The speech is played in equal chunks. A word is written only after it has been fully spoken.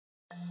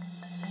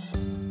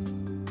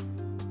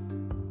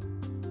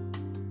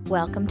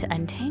Welcome to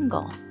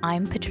Untangle.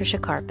 I'm Patricia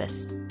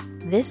Karpus.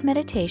 This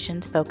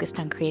meditation's focused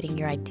on creating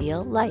your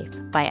ideal life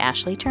by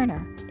Ashley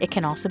Turner. It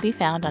can also be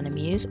found on the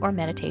Muse or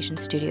Meditation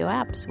Studio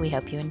apps. We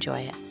hope you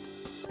enjoy it.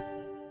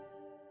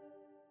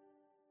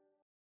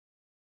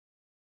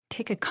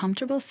 Take a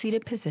comfortable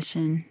seated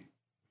position,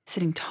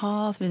 sitting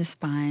tall through the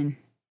spine,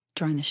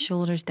 drawing the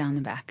shoulders down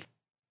the back.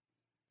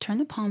 Turn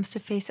the palms to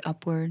face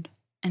upward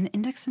and the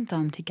index and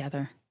thumb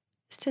together,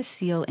 just to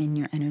seal in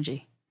your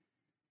energy.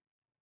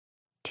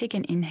 Take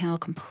an inhale,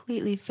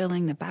 completely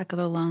filling the back of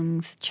the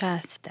lungs,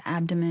 chest, the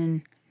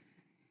abdomen.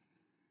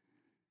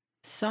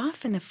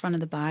 Soften the front of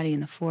the body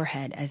and the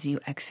forehead as you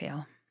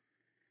exhale.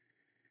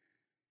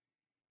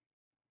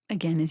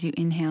 Again, as you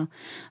inhale,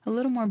 a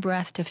little more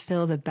breath to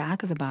fill the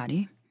back of the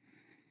body.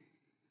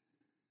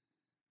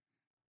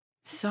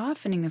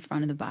 Softening the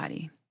front of the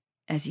body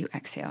as you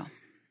exhale.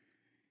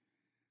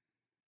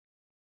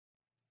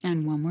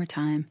 And one more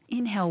time.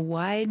 Inhale,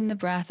 widen the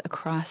breath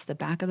across the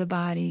back of the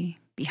body,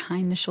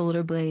 behind the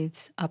shoulder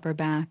blades, upper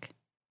back.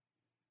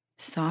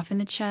 Soften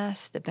the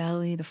chest, the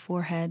belly, the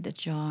forehead, the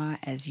jaw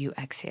as you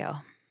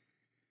exhale.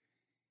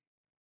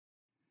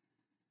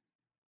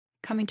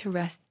 Coming to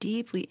rest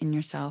deeply in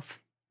yourself.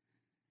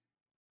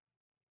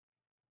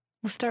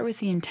 We'll start with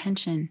the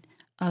intention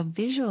of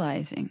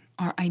visualizing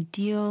our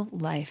ideal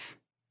life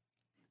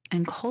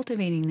and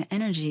cultivating the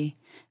energy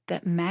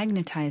that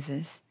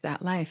magnetizes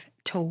that life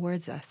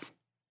towards us.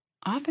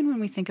 Often when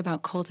we think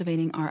about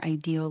cultivating our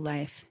ideal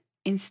life,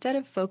 instead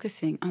of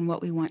focusing on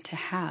what we want to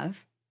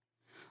have,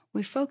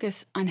 we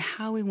focus on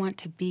how we want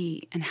to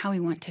be and how we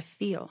want to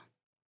feel.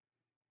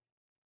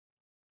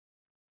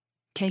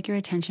 Take your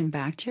attention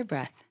back to your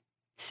breath,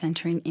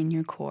 centering in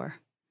your core.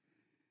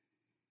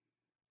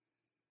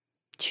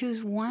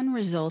 Choose one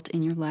result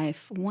in your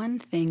life, one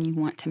thing you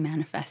want to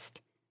manifest.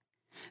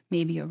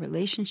 Maybe a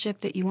relationship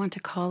that you want to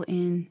call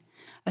in,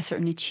 a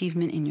certain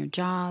achievement in your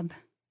job,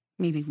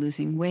 maybe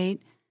losing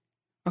weight,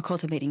 or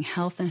cultivating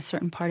health in a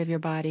certain part of your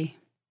body.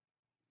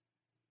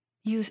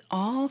 Use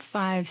all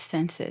 5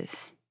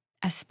 senses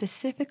as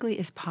specifically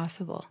as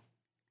possible.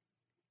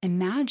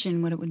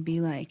 Imagine what it would be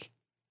like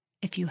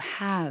if you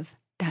have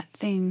that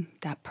thing,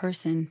 that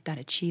person, that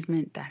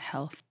achievement, that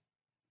health.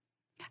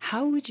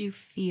 How would you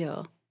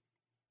feel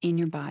in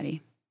your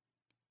body?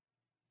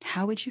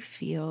 How would you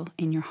feel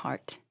in your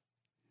heart?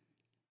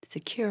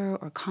 Secure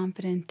or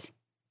confident,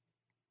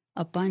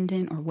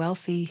 abundant or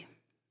wealthy,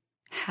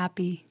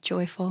 happy,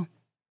 joyful?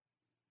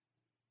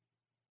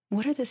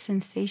 What are the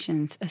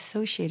sensations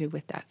associated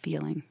with that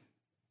feeling?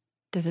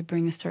 Does it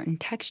bring a certain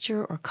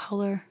texture or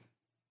color?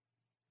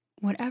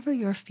 Whatever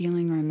you're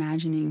feeling or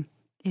imagining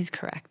is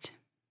correct.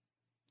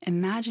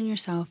 Imagine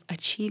yourself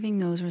achieving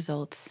those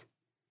results,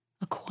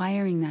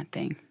 acquiring that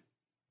thing,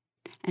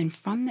 and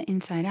from the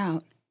inside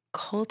out,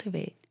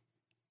 cultivate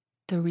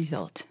the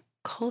result.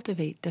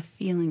 Cultivate the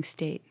feeling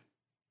state.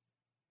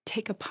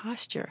 Take a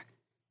posture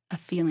of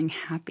feeling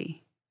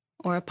happy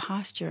or a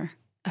posture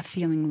of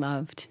feeling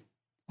loved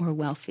or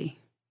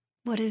wealthy.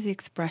 What is the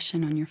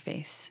expression on your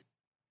face?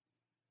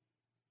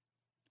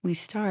 We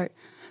start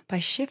by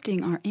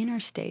shifting our inner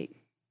state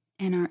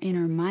and our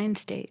inner mind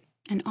state,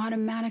 and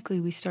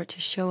automatically we start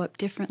to show up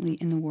differently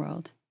in the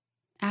world,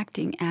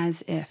 acting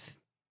as if.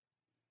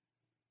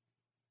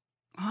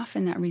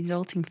 Often that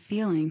resulting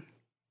feeling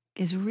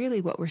is really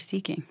what we're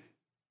seeking.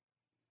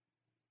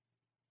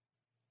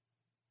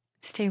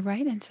 Stay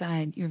right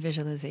inside your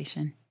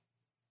visualization.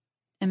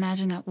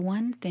 Imagine that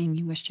one thing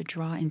you wish to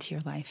draw into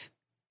your life.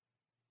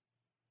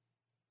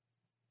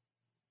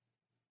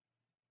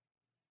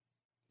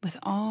 With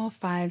all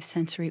 5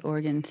 sensory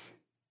organs,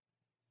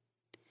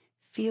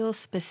 feel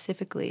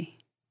specifically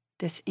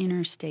this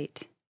inner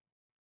state.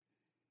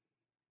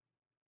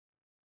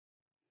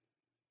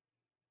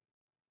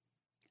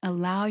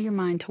 Allow your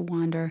mind to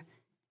wander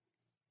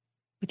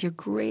with your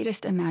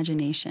greatest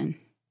imagination,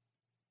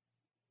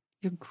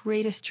 your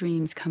greatest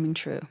dreams coming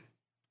true,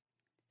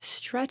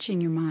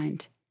 stretching your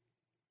mind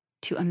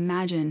to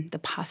imagine the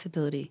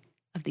possibility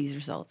of these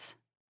results.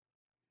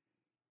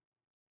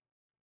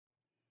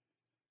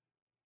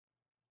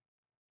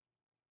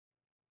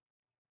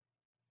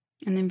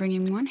 And then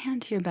bringing one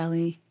hand to your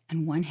belly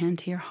and one hand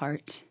to your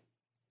heart,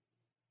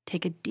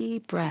 take a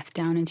deep breath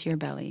down into your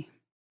belly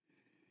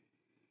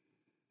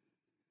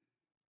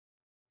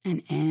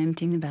and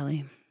emptying the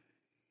belly.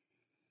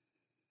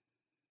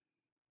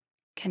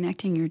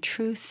 Connecting your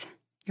truth,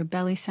 your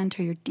belly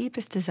center, your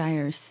deepest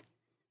desires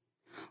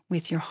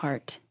with your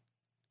heart,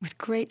 with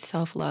great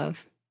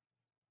self-love.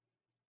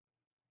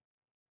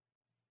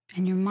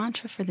 And your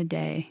mantra for the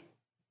day,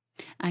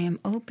 I am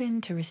open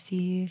to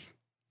receive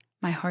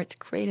my heart's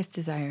greatest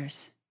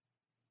desires.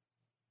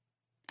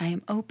 I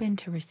am open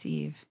to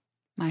receive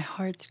my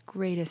heart's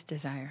greatest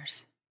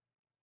desires.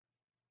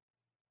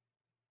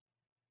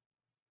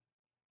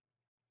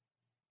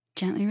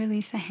 Gently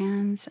release the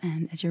hands,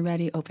 and as you're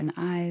ready, open the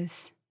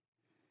eyes.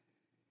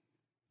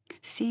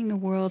 Seeing the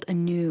world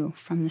anew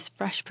from this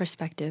fresh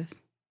perspective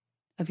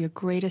of your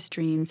greatest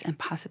dreams and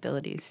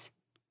possibilities.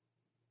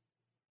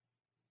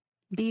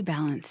 Be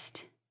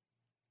balanced.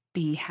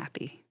 be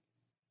happy.